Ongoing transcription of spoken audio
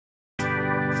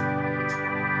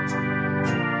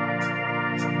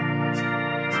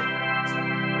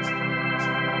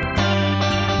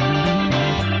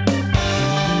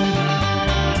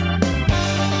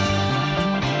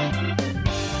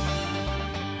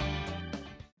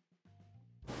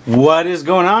What is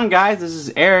going on, guys? This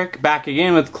is Eric back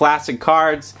again with Classic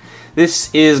Cards.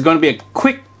 This is going to be a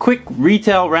quick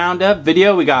retail roundup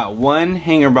video. We got one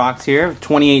hanger box here,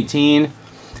 2018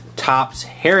 Topps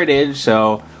Heritage.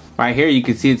 So right here you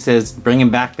can see it says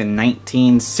bringing back the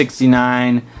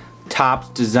 1969 Topps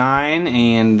design,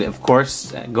 and of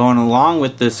course going along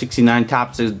with the 69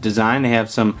 Topps design, they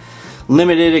have some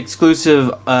limited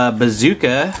exclusive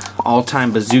bazooka,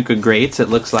 all-time bazooka greats it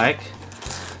looks like.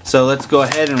 So let's go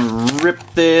ahead and rip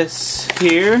this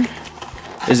here.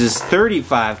 This is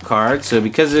 35 cards, so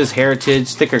because this Heritage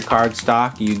sticker card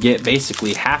stock, you get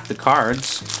basically half the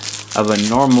cards of a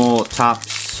normal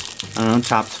Topps, I don't know,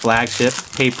 Topps flagship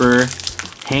paper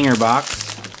hanger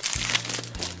box.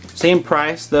 Same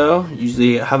price though,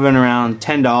 usually hovering around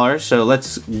 $10. So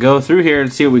let's go through here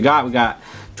and see what we got. We got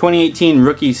 2018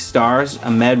 rookie stars,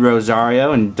 Ahmed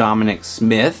Rosario and Dominic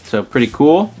Smith, so pretty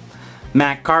cool.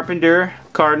 Matt Carpenter,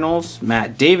 Cardinals,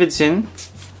 Matt Davidson,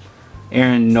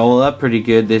 Aaron Nola, pretty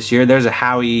good this year. There's a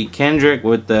Howie Kendrick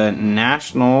with the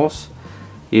Nationals.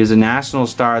 He was a National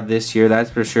star this year, that's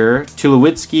for sure.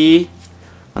 Tulowitzki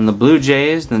on the Blue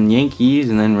Jays, then Yankees,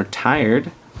 and then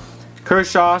retired.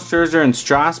 Kershaw, Scherzer, and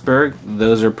Strasburg,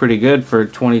 those are pretty good for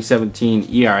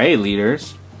 2017 ERA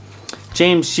leaders.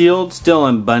 James Shields,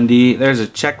 Dylan Bundy. There's a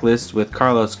checklist with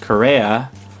Carlos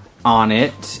Correa on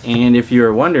it, and if you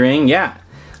were wondering, yeah,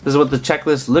 this is what the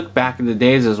checklist looked back in the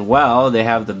days as well. They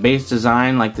have the base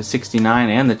design like the 69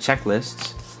 and the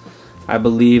checklists. I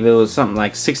believe it was something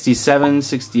like 67,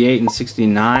 68, and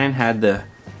 69 had the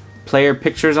player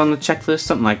pictures on the checklist,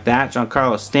 something like that.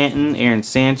 Giancarlo Stanton, Aaron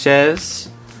Sanchez.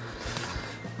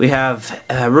 We have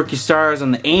rookie stars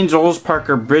on the Angels,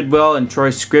 Parker Bridwell and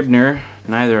Troy Scribner.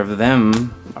 Neither of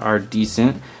them are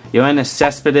decent. Yoenis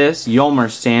Cespedes, Yolmer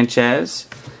Sanchez.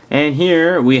 And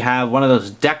here we have one of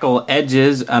those decal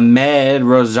edges, Ahmed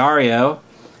Rosario.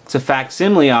 It's a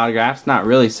facsimile autograph, it's not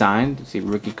really signed. You see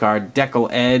rookie card, decal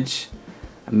edge,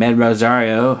 Ahmed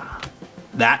Rosario.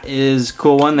 That is a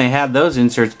cool one. They had those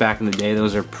inserts back in the day.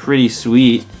 Those are pretty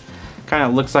sweet. Kind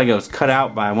of looks like it was cut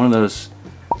out by one of those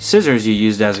scissors you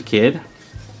used as a kid.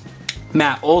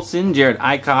 Matt Olson, Jared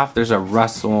Eichhoff. There's a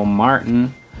Russell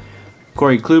Martin,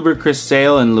 Corey Kluber, Chris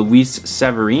Sale, and Luis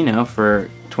Severino for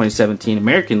 2017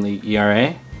 American League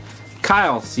ERA.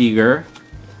 Kyle Seager,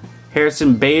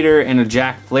 Harrison Bader, and a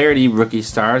Jack Flaherty rookie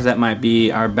stars. That might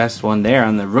be our best one there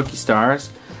on the rookie stars.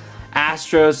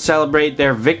 Astros celebrate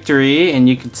their victory, and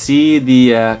you can see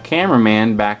the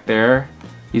cameraman back there.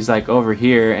 He's like over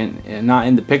here and not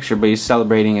in the picture, but he's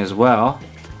celebrating as well.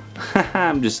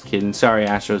 I'm just kidding. Sorry,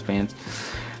 Astros fans.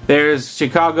 There's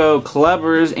Chicago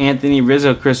Clubbers, Anthony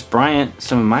Rizzo, Chris Bryant.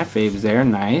 Some of my faves there.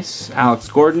 Nice. Alex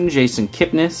Gordon, Jason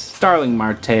Kipnis, Starling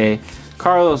Marte,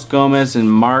 Carlos Gomez,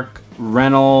 and Mark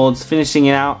Reynolds. Finishing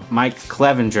it out, Mike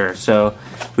Clevenger. So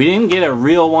we didn't get a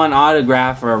real one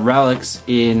autograph or a relics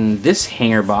in this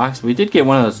hanger box. We did get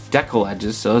one of those decal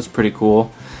edges, so it's pretty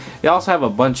cool. They also have a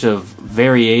bunch of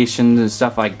variations and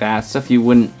stuff like that. Stuff you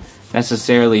wouldn't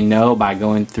necessarily know by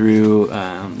going through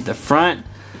the front.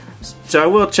 So I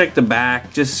will check the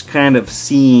back, just kind of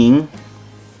seeing.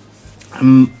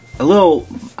 I'm a little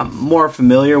more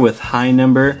familiar with high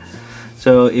number.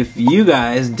 So if you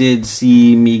guys did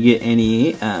see me get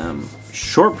any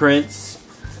short prints,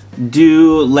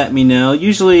 do let me know.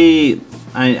 Usually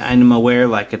I'm aware,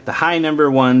 like at the high number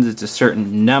ones, it's a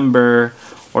certain number,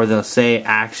 or they'll say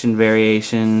action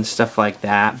variation, stuff like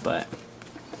that. But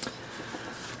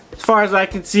as far as I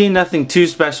can see, nothing too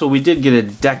special. We did get a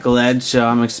decal edge, so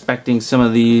I'm expecting some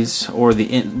of these, or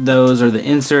those or the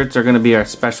inserts are going to be our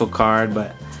special card.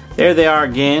 But there they are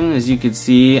again, as you can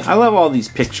see. I love all these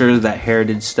pictures, that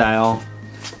Heritage style.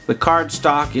 The card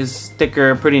stock is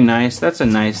thicker, pretty nice. That's a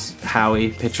nice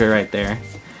Howie picture right there.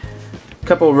 A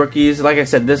couple of rookies. Like I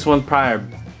said, this one's probably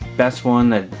our best one,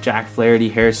 the Jack Flaherty,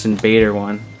 Harrison Bader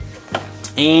one.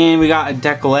 And we got a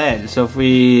decal edge. So if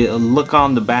we look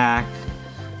on the back,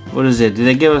 what is it? Did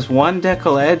they give us one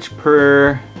decal edge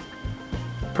per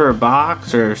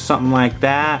box or something like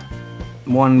that?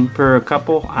 One per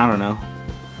couple? I don't know.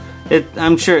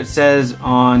 I'm sure it says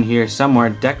on here somewhere,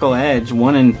 decal edge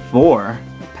 1 in 4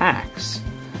 packs.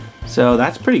 So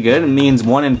that's pretty good. It means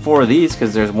 1 in 4 of these,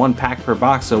 because there's 1 pack per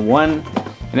box. So 1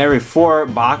 in every 4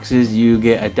 boxes you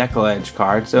get a decal edge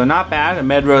card. So not bad.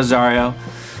 Ahmed Rosario.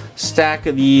 Stack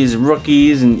of these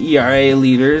rookies and ERA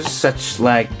leaders, such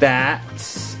like that.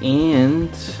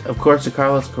 And of course the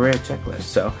Carlos Correa checklist.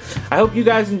 So I hope you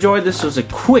guys enjoyed. This was a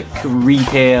quick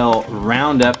retail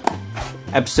roundup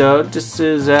episode. This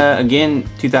is again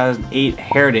 2008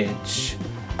 Heritage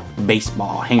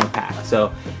baseball hanger pack.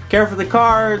 So care for the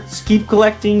cards, keep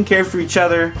collecting, care for each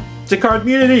other. to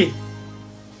Cardmunity.